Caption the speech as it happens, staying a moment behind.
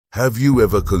Have you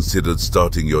ever considered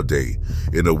starting your day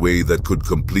in a way that could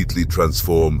completely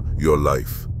transform your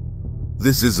life?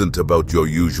 This isn't about your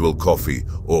usual coffee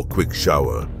or quick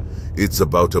shower. It's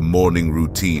about a morning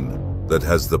routine that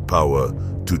has the power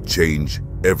to change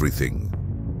everything.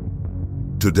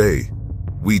 Today,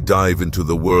 we dive into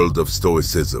the world of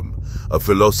Stoicism, a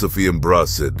philosophy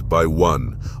embraced by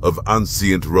one of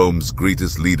ancient Rome's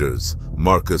greatest leaders,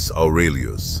 Marcus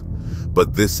Aurelius.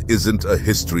 But this isn't a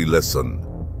history lesson.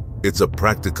 It's a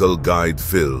practical guide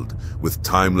filled with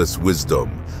timeless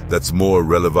wisdom that's more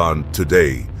relevant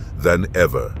today than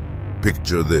ever.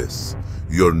 Picture this.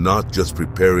 You're not just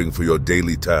preparing for your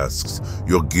daily tasks,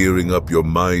 you're gearing up your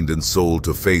mind and soul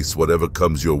to face whatever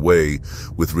comes your way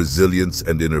with resilience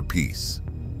and inner peace.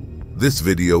 This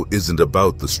video isn't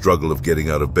about the struggle of getting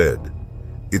out of bed.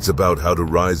 It's about how to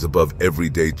rise above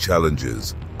everyday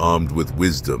challenges, armed with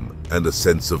wisdom and a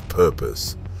sense of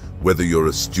purpose. Whether you're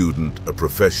a student, a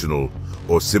professional,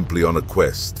 or simply on a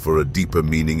quest for a deeper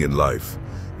meaning in life,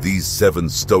 these 7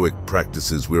 Stoic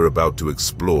practices we're about to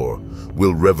explore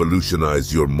will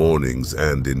revolutionize your mornings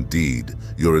and, indeed,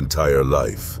 your entire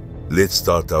life. Let's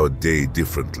start our day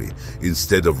differently.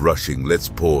 Instead of rushing, let's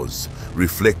pause,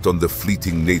 reflect on the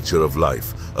fleeting nature of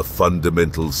life, a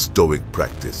fundamental Stoic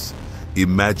practice.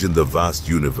 Imagine the vast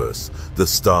universe, the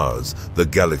stars, the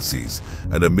galaxies,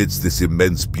 and amidst this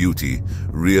immense beauty,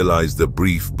 realize the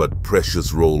brief but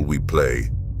precious role we play.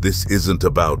 This isn't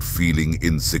about feeling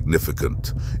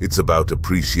insignificant. It's about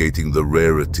appreciating the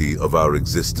rarity of our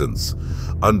existence.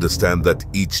 Understand that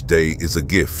each day is a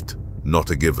gift, not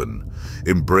a given.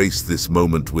 Embrace this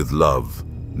moment with love,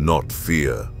 not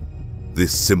fear.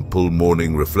 This simple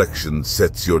morning reflection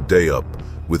sets your day up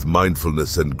with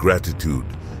mindfulness and gratitude,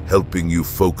 helping you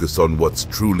focus on what's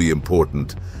truly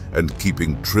important and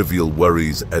keeping trivial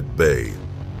worries at bay.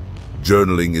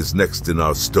 Journaling is next in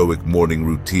our Stoic morning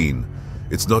routine.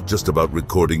 It's not just about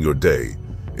recording your day.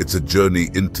 It's a journey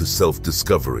into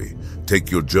self-discovery. Take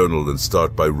your journal and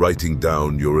start by writing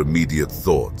down your immediate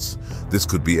thoughts. This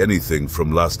could be anything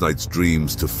from last night's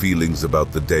dreams to feelings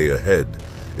about the day ahead.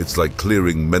 It's like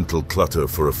clearing mental clutter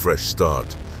for a fresh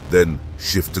start. Then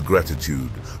shift to gratitude.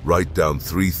 Write down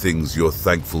 3 things you're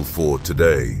thankful for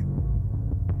today.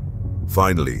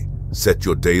 Finally, set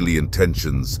your daily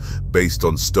intentions based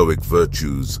on Stoic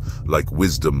virtues like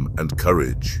wisdom and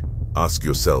courage. Ask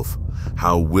yourself,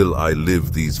 how will I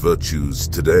live these virtues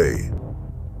today?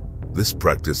 This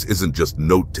practice isn't just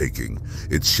note-taking,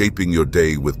 it's shaping your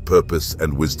day with purpose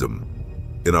and wisdom.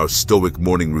 In our Stoic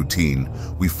morning routine,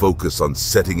 we focus on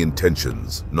setting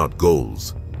intentions, not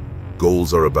goals.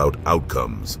 Goals are about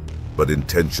outcomes, but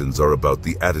intentions are about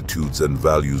the attitudes and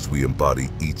values we embody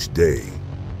each day.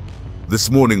 This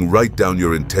morning, write down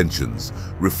your intentions,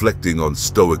 reflecting on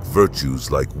Stoic virtues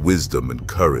like wisdom and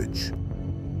courage.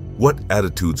 What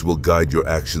attitudes will guide your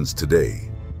actions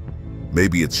today?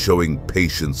 Maybe it's showing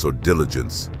patience or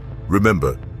diligence.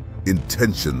 Remember,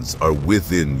 intentions are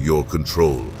within your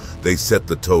control. They set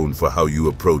the tone for how you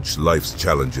approach life's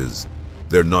challenges.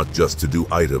 They're not just to-do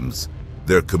items.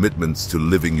 They're commitments to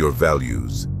living your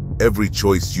values. Every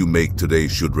choice you make today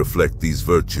should reflect these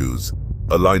virtues,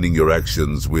 aligning your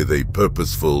actions with a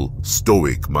purposeful,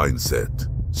 Stoic mindset.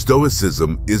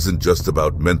 Stoicism isn't just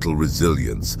about mental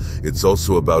resilience, it's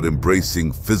also about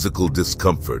embracing physical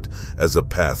discomfort as a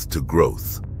path to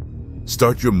growth.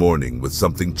 Start your morning with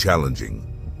something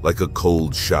challenging, like a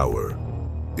cold shower.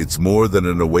 It's more than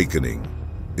an awakening,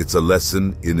 it's a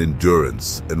lesson in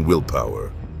endurance and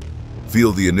willpower.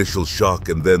 Feel the initial shock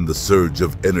and then the surge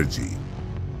of energy.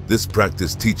 This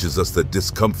practice teaches us that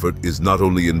discomfort is not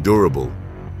only endurable,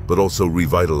 but also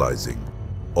revitalizing.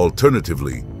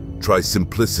 Alternatively, try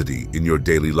simplicity in your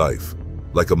daily life,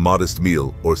 like a modest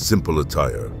meal or simple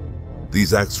attire.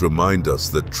 These acts remind us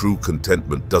that true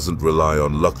contentment doesn't rely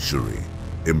on luxury.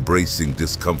 Embracing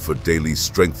discomfort daily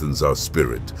strengthens our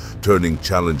spirit, turning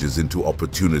challenges into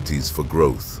opportunities for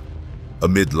growth.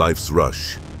 Amid life's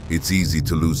rush, it's easy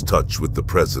to lose touch with the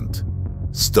present.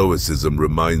 Stoicism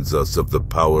reminds us of the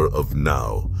power of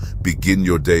now. Begin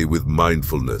your day with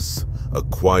mindfulness, a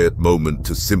quiet moment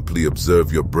to simply observe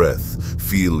your breath,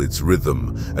 feel its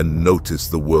rhythm, and notice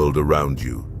the world around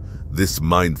you. This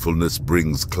mindfulness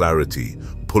brings clarity,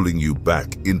 pulling you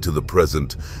back into the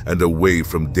present and away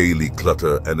from daily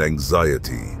clutter and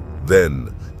anxiety.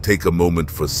 Then, take a moment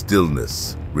for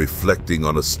stillness, reflecting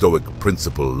on a Stoic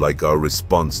principle like our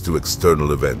response to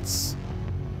external events.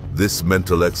 This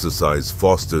mental exercise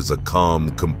fosters a calm,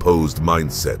 composed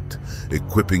mindset,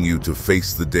 equipping you to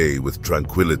face the day with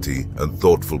tranquility and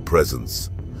thoughtful presence.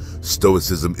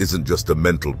 Stoicism isn't just a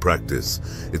mental practice,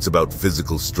 it's about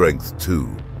physical strength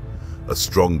too. A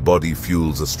strong body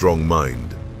fuels a strong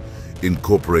mind.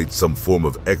 Incorporate some form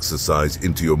of exercise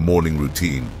into your morning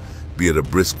routine, be it a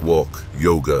brisk walk,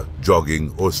 yoga,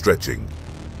 jogging, or stretching.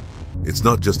 It's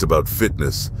not just about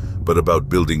fitness, but about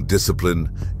building discipline,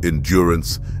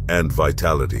 endurance, and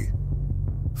vitality.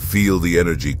 Feel the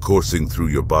energy coursing through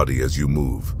your body as you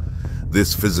move.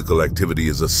 This physical activity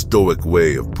is a stoic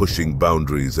way of pushing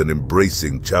boundaries and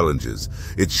embracing challenges.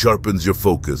 It sharpens your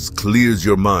focus, clears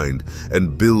your mind,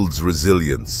 and builds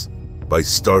resilience. By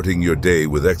starting your day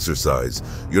with exercise,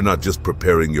 you're not just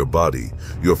preparing your body,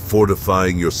 you're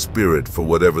fortifying your spirit for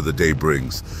whatever the day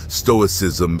brings.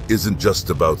 Stoicism isn't just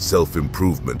about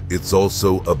self-improvement, it's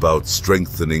also about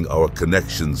strengthening our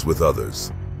connections with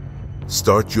others.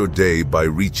 Start your day by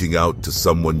reaching out to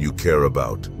someone you care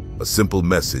about. A simple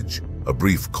message, a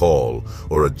brief call,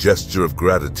 or a gesture of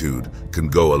gratitude can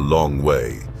go a long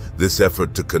way. This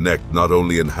effort to connect not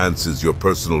only enhances your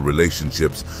personal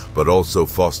relationships, but also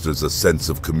fosters a sense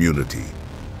of community.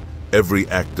 Every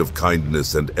act of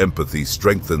kindness and empathy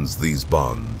strengthens these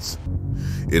bonds.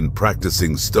 In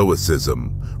practicing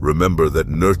Stoicism, remember that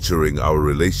nurturing our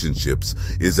relationships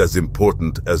is as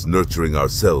important as nurturing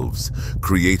ourselves,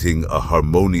 creating a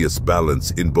harmonious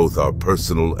balance in both our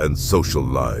personal and social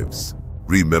lives.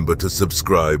 Remember to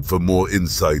subscribe for more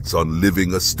insights on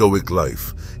living a Stoic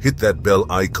life. Hit that bell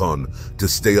icon to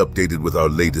stay updated with our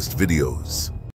latest videos.